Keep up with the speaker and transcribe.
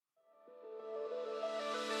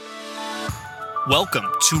Welcome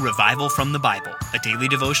to Revival from the Bible, a daily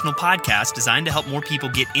devotional podcast designed to help more people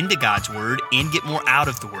get into God's Word and get more out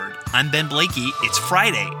of the Word. I'm Ben Blakey. It's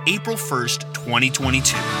Friday, April 1st,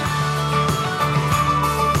 2022.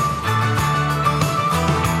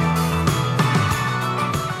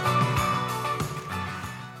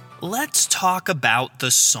 Let's talk about the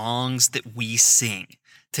songs that we sing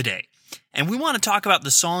today. And we want to talk about the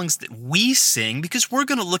songs that we sing because we're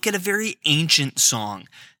going to look at a very ancient song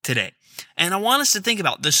today. And I want us to think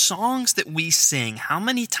about the songs that we sing. How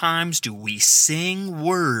many times do we sing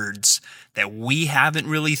words that we haven't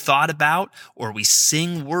really thought about, or we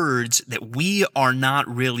sing words that we are not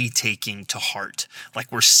really taking to heart?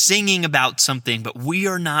 Like we're singing about something, but we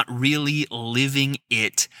are not really living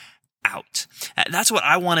it out. That's what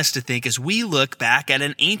I want us to think as we look back at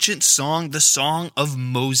an ancient song, the Song of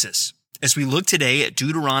Moses, as we look today at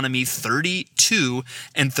Deuteronomy 32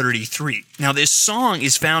 and 33. Now, this song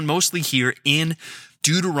is found mostly here in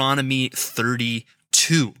Deuteronomy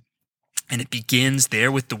 32, and it begins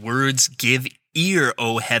there with the words, "Give ear,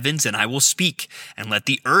 O heavens, and I will speak, and let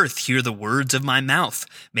the earth hear the words of my mouth.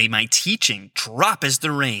 May my teaching drop as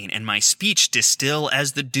the rain, and my speech distill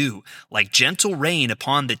as the dew, like gentle rain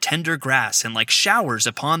upon the tender grass, and like showers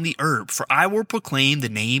upon the herb. For I will proclaim the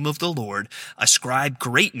name of the Lord, ascribe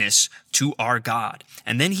greatness to our God."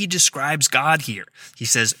 And then he describes God here. He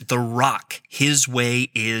says, "The rock, his way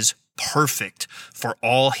is perfect, for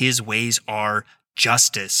all his ways are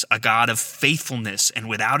justice, a God of faithfulness and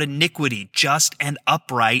without iniquity, just and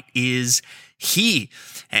upright is he."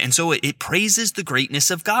 And so it praises the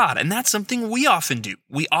greatness of God. And that's something we often do.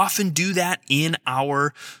 We often do that in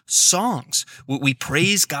our songs. We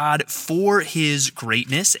praise God for his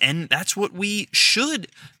greatness, and that's what we should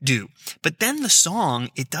do. But then the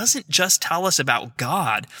song, it doesn't just tell us about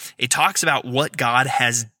God. It talks about what God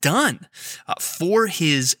has done for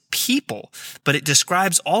his people, but it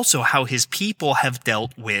describes also how his people have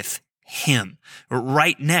dealt with him.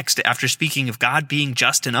 Right next, after speaking of God being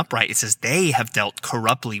just and upright, it says they have dealt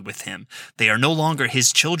corruptly with him. They are no longer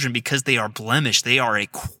his children because they are blemished. They are a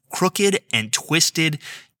crooked and twisted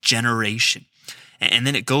generation. And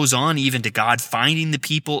then it goes on even to God finding the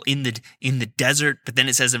people in the desert. But then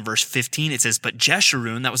it says in verse 15, it says, "But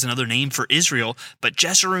Jeshurun," that was another name for Israel, "but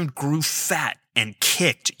Jeshurun grew fat and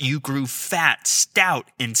kicked. You grew fat,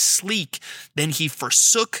 stout, and sleek. Then he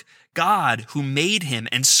forsook God who made him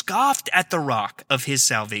and scoffed at the rock of his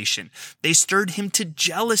salvation. They stirred him to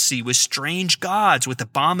jealousy with strange gods. With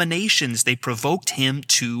abominations they provoked him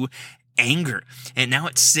to anger." And now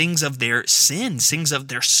it sings of their sin, sings of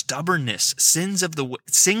their stubbornness, sings of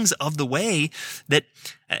the way that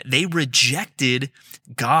they rejected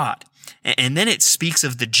God. And then it speaks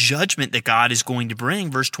of the judgment that God is going to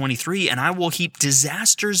bring. Verse 23, "And I will heap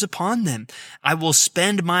disasters upon them. I will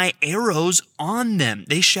spend my arrows on them.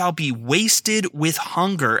 They shall be wasted with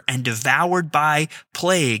hunger and devoured by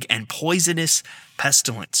plague and poisonous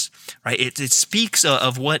pestilence." Right? It speaks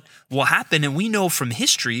of what will happen. And we know from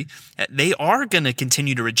history that they are going to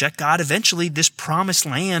continue to reject God. Eventually, this promised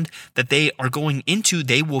land that they are going into,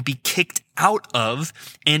 they will be kicked out of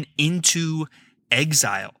and into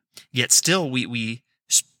exile. Yet still, we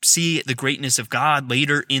see the greatness of God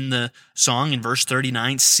later in the song in verse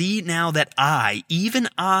 39. "See now that I, even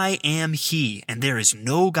I am he, and there is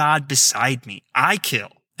no God beside me. I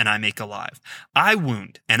kill and I make alive. I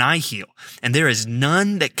wound and I heal, and there is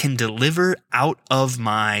none that can deliver out of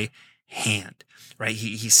my hand." Right?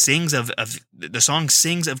 He sings the song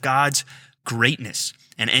sings of God's greatness,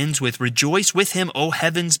 and ends with, "Rejoice with him, O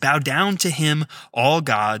heavens, bow down to him, all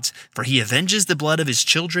gods, for he avenges the blood of his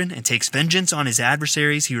children and takes vengeance on his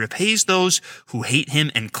adversaries. He repays those who hate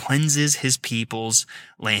him and cleanses his people's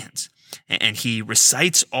lands." And he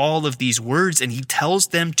recites all of these words and he tells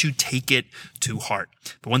them to take it to heart.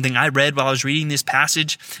 But one thing I read while I was reading this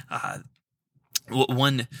passage,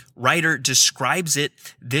 one writer describes it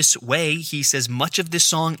this way. He says, much of this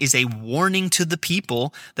song is a warning to the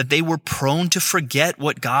people that they were prone to forget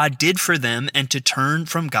what God did for them and to turn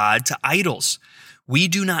from God to idols. We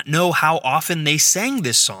do not know how often they sang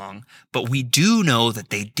this song, but we do know that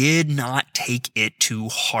they did not take it to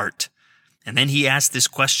heart. And then he asked this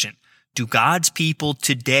question: do God's people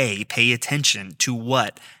today pay attention to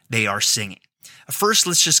what they are singing? First,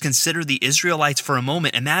 let's just consider the Israelites for a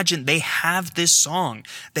moment. Imagine they have this song.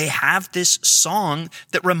 They have this song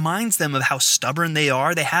that reminds them of how stubborn they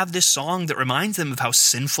are. They have this song that reminds them of how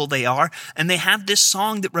sinful they are. And they have this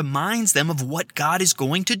song that reminds them of what God is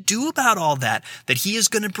going to do about all that he is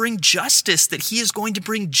going to bring justice, that he is going to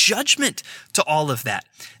bring judgment to all of that.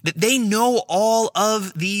 That they know all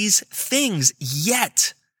of these things,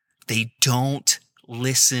 yet they don't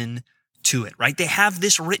listen to it, right? They have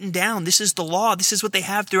this written down. This is the law. This is what they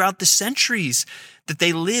have throughout the centuries that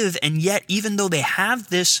they live. And yet, even though they have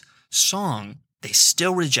this song, they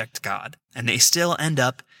still reject God and they still end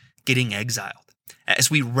up getting exiled. As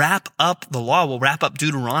we wrap up the law, we'll wrap up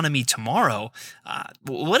Deuteronomy tomorrow.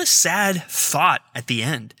 What a sad thought at the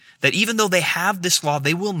end that even though they have this law,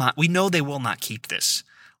 we know they will not keep this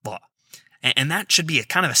law. And that should be a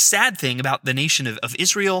kind of a sad thing about the nation of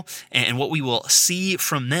Israel and what we will see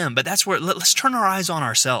from them. But that's where let's turn our eyes on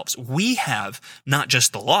ourselves. We have not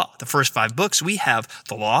just the law, the first 5 books. We have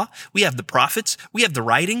the law. We have the prophets. We have the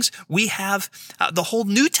writings. We have the whole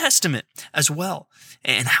New Testament as well.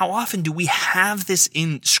 And how often do we have this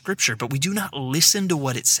in Scripture, but we do not listen to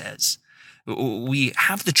what it says? We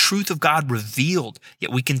have the truth of God revealed,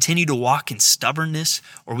 yet we continue to walk in stubbornness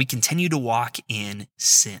or we continue to walk in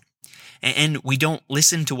sin. And we don't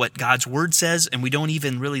listen to what God's word says, and we don't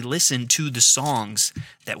even really listen to the songs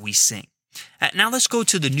that we sing. Now let's go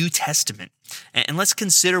to the New Testament, and let's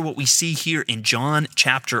consider what we see here in John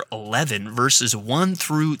chapter 11, verses 1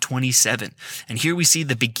 through 27. And here we see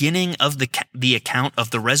the beginning of the account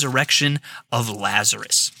of the resurrection of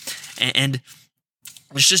Lazarus. And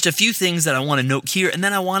there's just a few things that I want to note here, and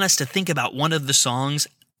then I want us to think about one of the songs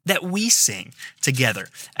that we sing together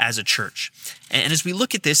as a church. And as we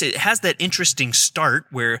look at this, it has that interesting start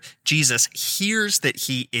where Jesus hears that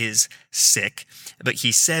he is sick, but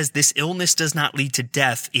he says, "This illness does not lead to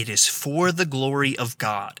death. It is for the glory of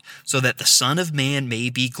God, so that the Son of Man may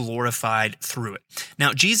be glorified through it."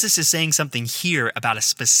 Now, Jesus is saying something here about a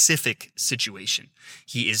specific situation.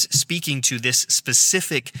 He is speaking to this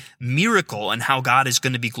specific miracle and how God is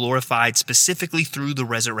going to be glorified specifically through the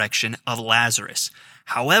resurrection of Lazarus.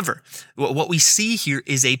 However, what we see here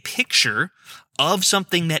is a picture of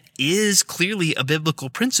something that is clearly a biblical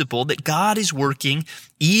principle that God is working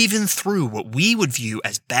even through what we would view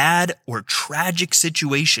as bad or tragic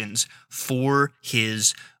situations for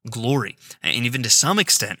his glory. And even to some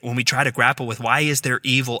extent, when we try to grapple with why is there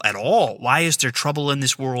evil at all? Why is there trouble in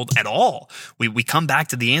this world at all? We come back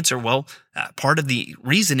to the answer, part of the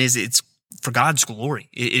reason is it's for God's glory.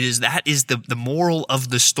 That is the moral of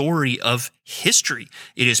the story of history.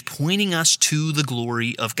 It is pointing us to the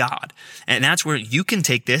glory of God. And that's where you can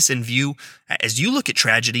take this and view, as you look at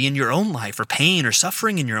tragedy in your own life or pain or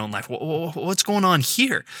suffering in your own life, what's going on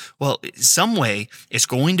here? Well, some way it's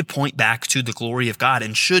going to point back to the glory of God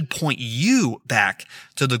and should point you back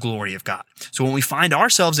to the glory of God. So when we find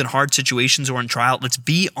ourselves in hard situations or in trial, let's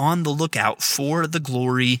be on the lookout for the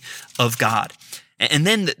glory of God. And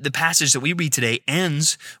then the passage that we read today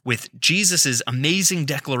ends with Jesus' amazing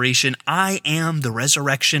declaration, "I am the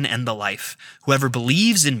resurrection and the life. Whoever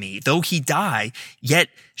believes in me, though he die, yet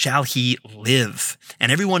shall he live.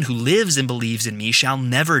 And everyone who lives and believes in me shall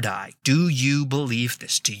never die." Do you believe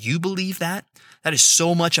this? Do you believe that? That is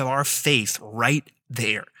so much of our faith right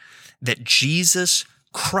there, that Jesus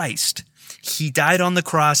Christ, he died on the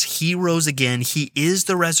cross, he rose again, he is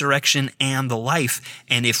the resurrection and the life.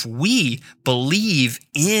 And if we believe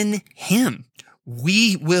in him,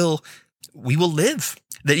 we will live.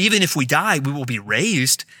 That even if we die, we will be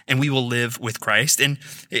raised and we will live with Christ. And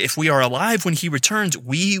if we are alive when he returns,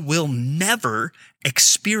 we will never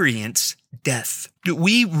experience death.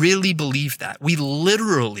 We really believe that. We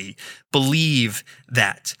literally believe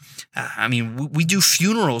that. We do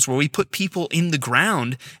funerals where we put people in the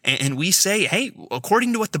ground and we say, hey,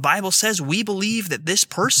 according to what the Bible says, we believe that this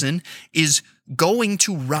person is going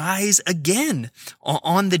to rise again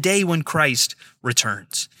on the day when Christ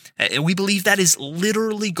returns. We believe that is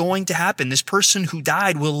literally going to happen. This person who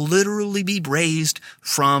died will literally be raised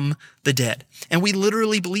from the dead. And we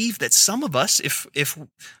literally believe that some of us, if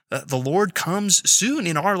the Lord comes soon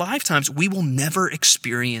in our lifetimes, we will never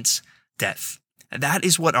experience death. That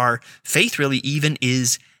is what our faith really even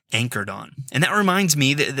is anchored on. And that reminds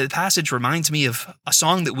me, the passage reminds me of a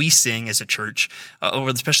song that we sing as a church,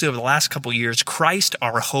 especially over the last couple years, "Christ,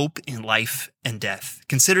 our hope in life and death."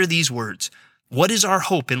 Consider these words. What is our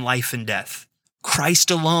hope in life and death?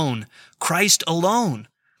 Christ alone. Christ alone.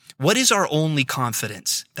 What is our only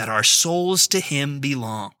confidence? That our souls to him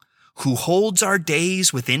belong, who holds our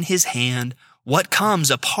days within his hand. What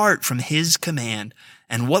comes apart from his command?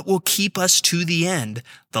 And what will keep us to the end?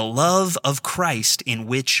 The love of Christ in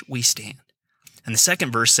which we stand. And the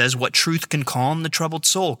second verse says, what truth can calm the troubled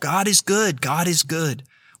soul? God is good. God is good.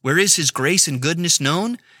 Where is his grace and goodness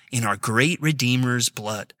known? In our great Redeemer's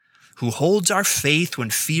blood. who holds our faith when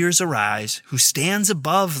fears arise, who stands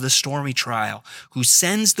above the stormy trial, who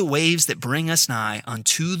sends the waves that bring us nigh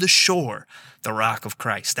unto the shore, the rock of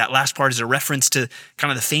Christ. That last part is a reference to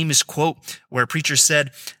kind of the famous quote where a preacher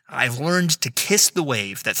said, I've learned to kiss the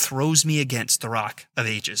wave that throws me against the rock of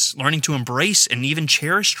ages, learning to embrace and even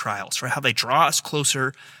cherish trials for how they draw us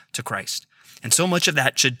closer to Christ. And so much of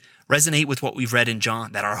that should resonate with what we've read in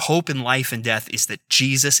John, that our hope in life and death is that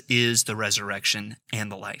Jesus is the resurrection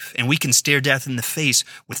and the life. And we can stare death in the face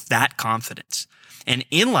with that confidence. And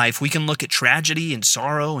in life, we can look at tragedy and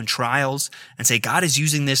sorrow and trials and say, God is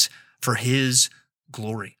using this for his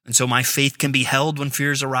glory. And so my faith can be held when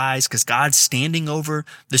fears arise because God's standing over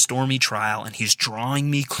the stormy trial and he's drawing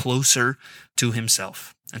me closer to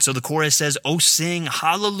himself. And so the chorus says, oh, sing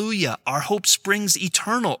hallelujah. Our hope springs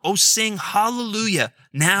eternal. Oh, sing hallelujah.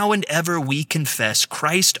 Now and ever we confess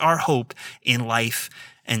Christ our hope in life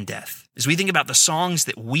and death. As we think about the songs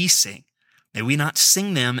that we sing, may we not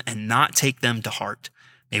sing them and not take them to heart.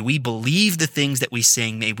 May we believe the things that we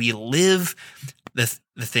sing. May we live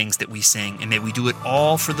the things that we sing, and may we do it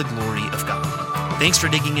all for the glory of God. Thanks for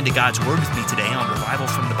digging into God's Word with me today on Revival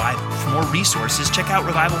from the Bible. For more resources, check out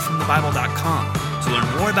revivalfromthebible.com. To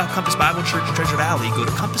learn more about Compass Bible Church Treasure Valley, go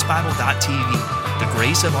to compassbible.tv. The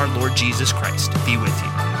grace of our Lord Jesus Christ be with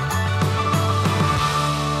you.